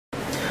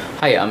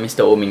Hi, I'm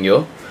Mr. Oh Ming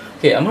Yeo.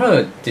 Okay, I'm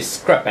going to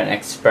describe an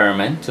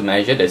experiment to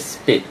measure the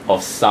speed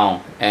of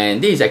sound,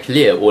 and this is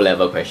actually an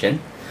O-level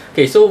question.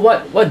 Okay, so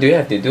what do you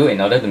have to do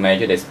in order to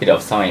measure the speed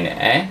of sound in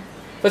the air?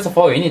 First of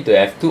all, you need to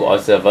have two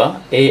observers,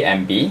 A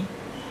and B,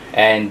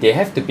 and they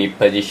have to be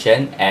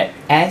positioned at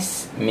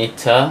S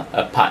meter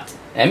apart.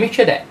 And make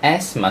sure that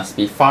S must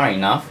be far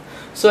enough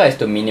so as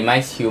to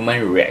minimize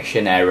human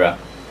reaction error.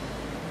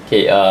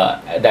 Okay,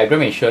 a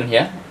diagram is shown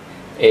here.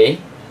 A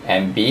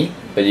and B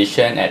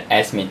positioned at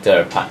S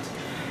meter apart.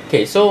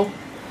 Okay, so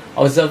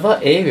observer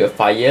A will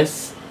fire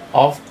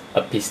off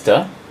a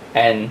pistol,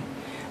 and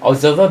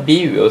observer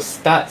B will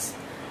start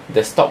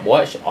the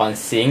stopwatch on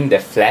seeing the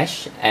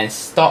flash and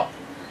stop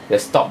the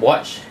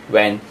stopwatch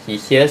when he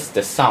hears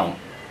the sound.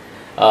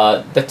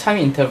 The time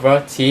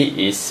interval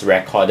T is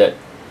recorded.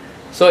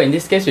 So in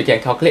this case, we can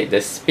calculate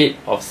the speed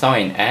of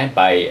sound in air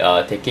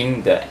by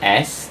taking the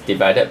S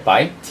divided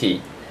by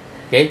T.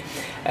 Okay,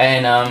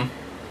 and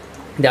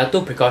there are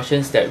two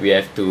precautions that we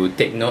have to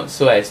take note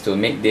so as to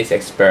make this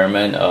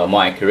experiment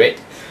more accurate.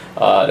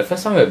 The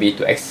first one will be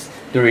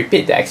to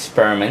repeat the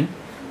experiment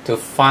to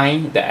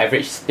find the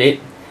average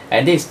speed,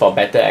 and this is for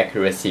better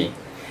accuracy.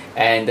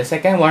 And the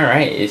second one,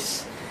 right,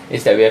 is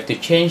that we have to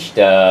change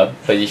the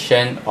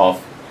position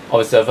of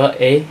observer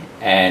A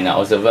and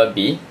observer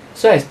B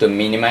so as to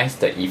minimize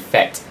the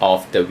effect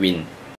of the wind.